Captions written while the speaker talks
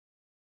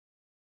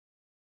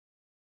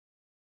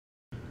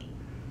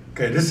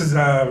Okay, this is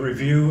a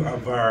review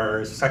of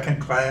our second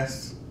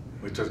class,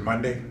 which was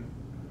Monday.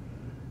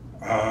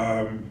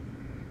 Um,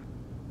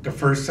 the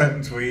first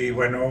sentence we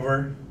went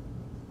over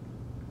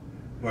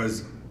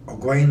was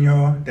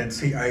Ogueño den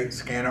si ay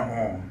scana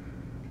on.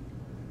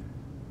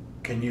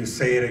 Can you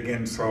say it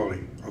again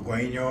slowly?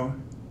 Ogueño,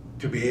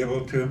 to be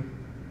able to.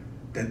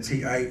 Den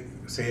si ay,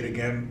 say it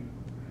again.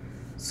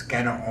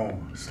 Scana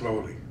on,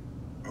 slowly.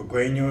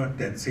 Ogueño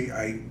den si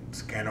ay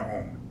scana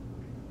on.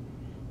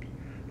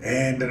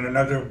 And then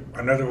another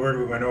word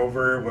we went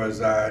over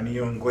was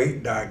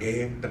Niungwait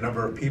Dage, the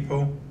number of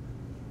people.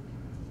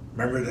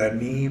 Remember that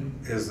ni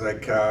is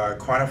like a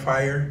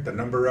quantifier, the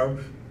number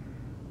of.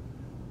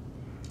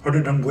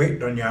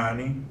 Hodudungwait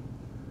Donyani,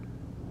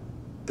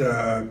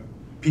 the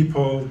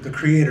people the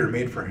creator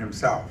made for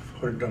himself.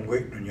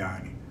 Hodudungwait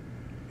Donyani.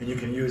 And you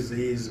can use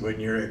these when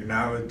you're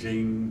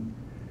acknowledging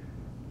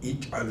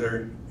each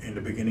other in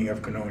the beginning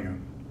of Kanonyo.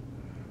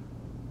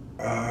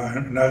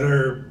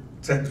 Another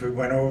sentence we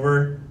went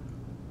over,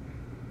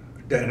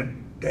 the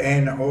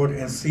en od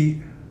and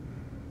si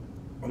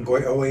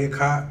ungoi oe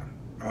ka,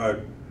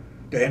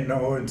 the en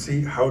od and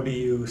si, how do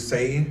you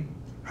say?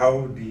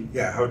 How do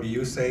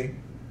you say?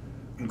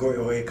 Ungoi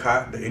oe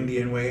ka, the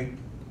Indian way.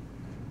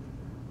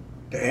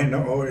 The en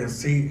od and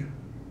si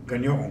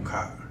ganyo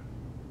ka.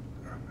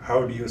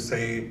 How do you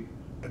say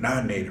the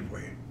non-native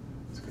way?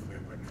 That's a good way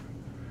of putting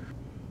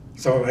it.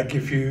 So like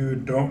if you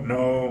don't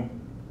know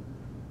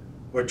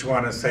what you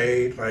want to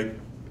say, like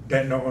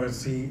den no and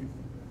si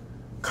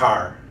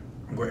car.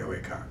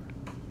 Car.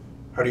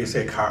 How do you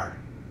say car?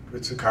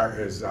 Which the car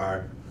is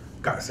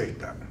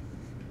gaseita.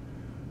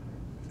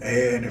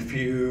 And if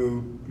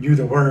you knew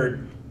the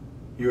word,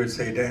 you would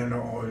say den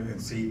no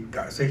and si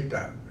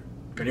gaseita.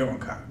 Ganyon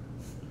ka.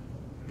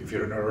 If you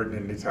don't know the word,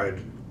 then it's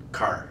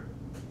car.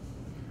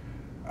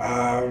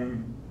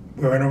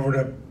 We went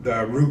over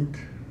the root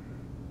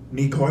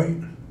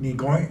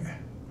nigoi,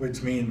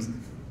 which means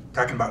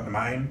talking about the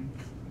mind.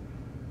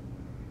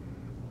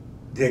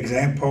 The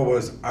example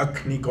was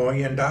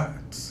aknigoyen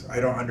dots. I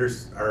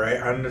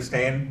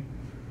understand,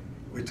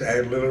 which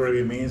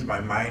literally means my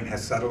mind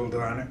has settled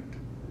on it.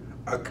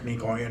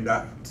 Aknigoyen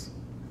dots.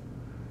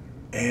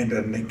 And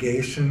the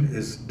negation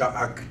is da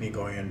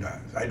aknigoyen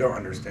dots. I don't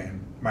understand.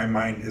 My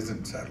mind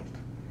isn't settled.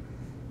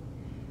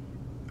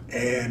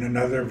 And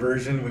another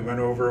version we went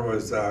over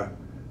was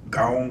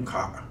gaon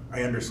ka.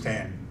 I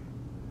understand.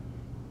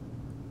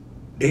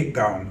 Date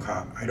gaon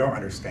ka. I don't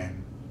understand.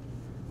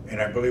 And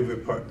I believe we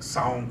put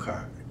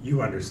Saungka,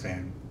 you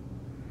understand.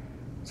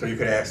 So you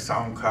could ask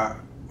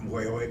Saungka,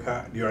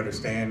 Mweoeka, do you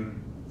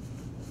understand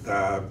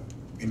the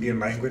Indian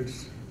language?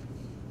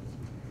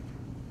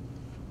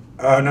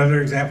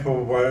 Another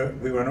example of what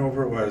we went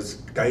over was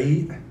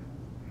Gai,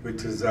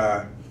 which is,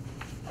 I'll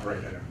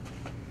write that down.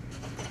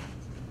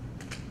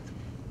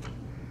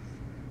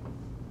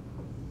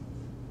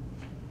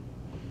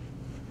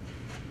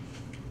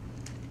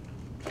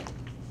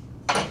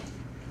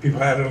 People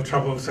had a little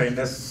trouble saying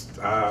this,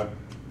 I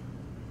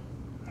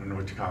don't know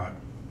what you call it,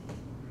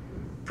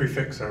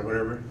 prefix or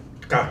whatever.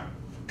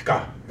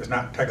 Tka. It's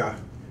not tega,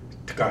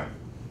 tka.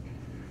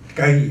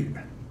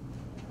 Tkai.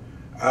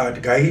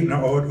 Tkai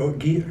no od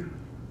gi.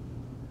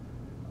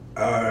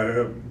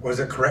 Was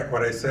it correct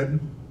what I said?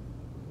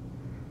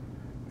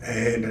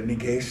 And the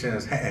negation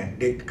is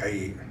date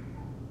kai.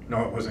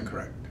 No, it wasn't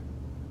correct.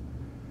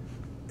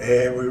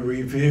 And we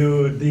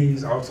reviewed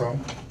these also.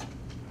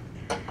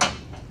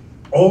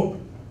 O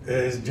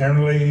is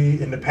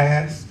generally in the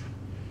past,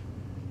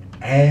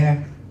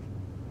 and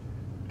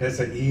that's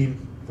an E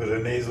with the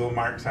nasal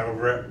marks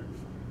over it,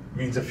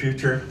 means the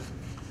future.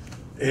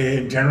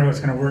 In general,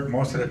 it's going to work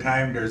most of the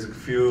time. There's a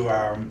few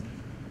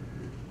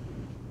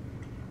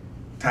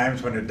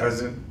times when it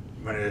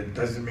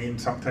doesn't mean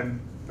something,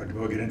 but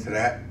we'll get into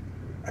that.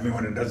 I mean,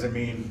 when it doesn't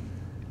mean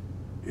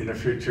in the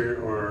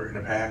future or in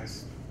the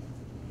past.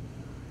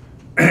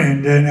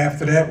 And then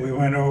after that, we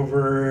went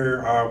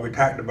over, we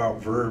talked about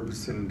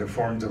verbs and the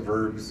forms of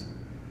verbs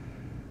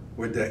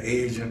with the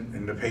agent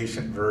and the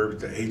patient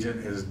verbs. The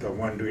agent is the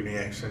one doing the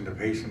action, the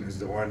patient is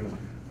the one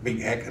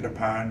being acted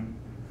upon.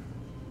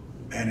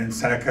 And in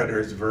Seneca,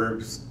 there's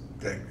verbs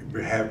that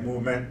have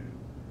movement,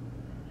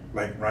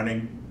 like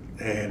running,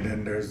 and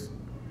then there's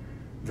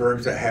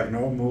verbs that have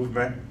no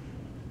movement,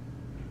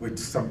 which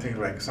something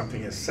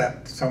is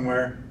set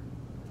somewhere,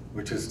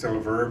 which is still a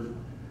verb.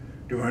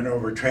 Doing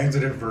over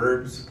transitive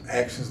verbs,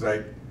 actions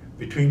like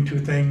between two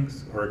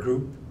things or a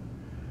group,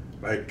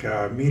 like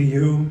me to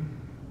you,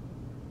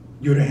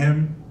 you to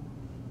him,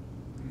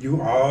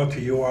 you all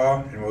to you all,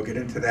 and we'll get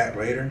into that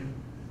later.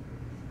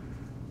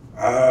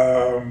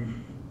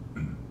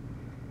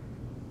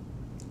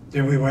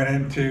 Then we went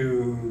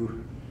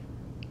into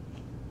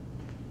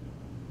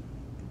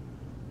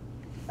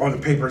all the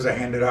papers I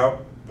handed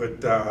out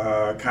with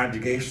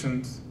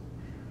conjugations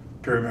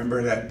to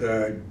remember that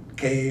the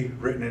K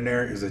written in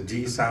there is a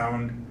G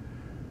sound.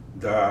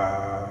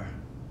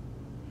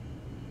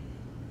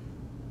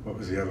 What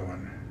was the other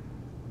one?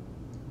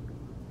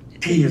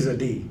 T is a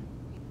D.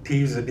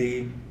 T is a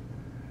D.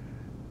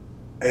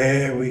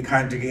 And we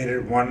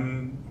conjugated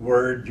one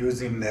word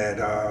using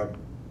that,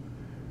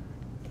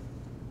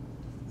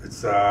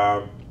 it's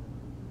a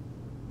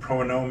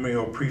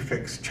pronomial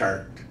prefix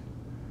chart.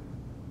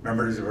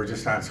 Remember, we're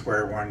just on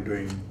square one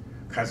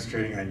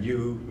concentrating on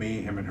you,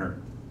 me, him, and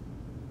her.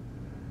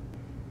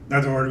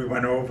 Another word we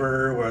went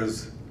over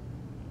was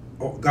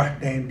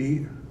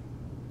dandy,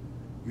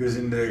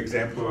 using the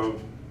example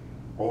of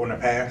in the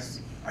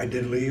past, I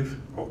did leave,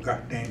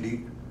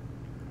 dandy.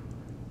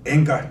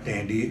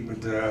 Dandy,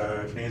 with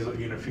the nasal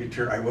E in the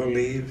future, I will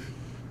leave.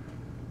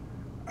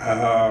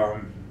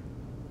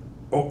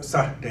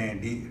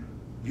 Dandy,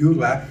 you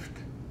left.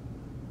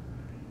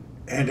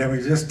 And then we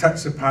just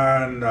touched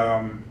upon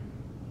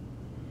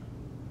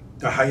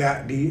the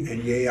hayati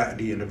and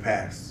yayati in the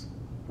past.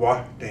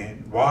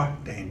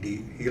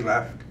 Dandy, he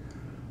left.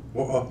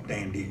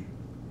 Dandy,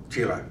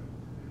 she left.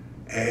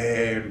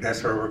 And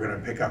that's where we're going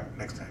to pick up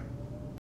next time.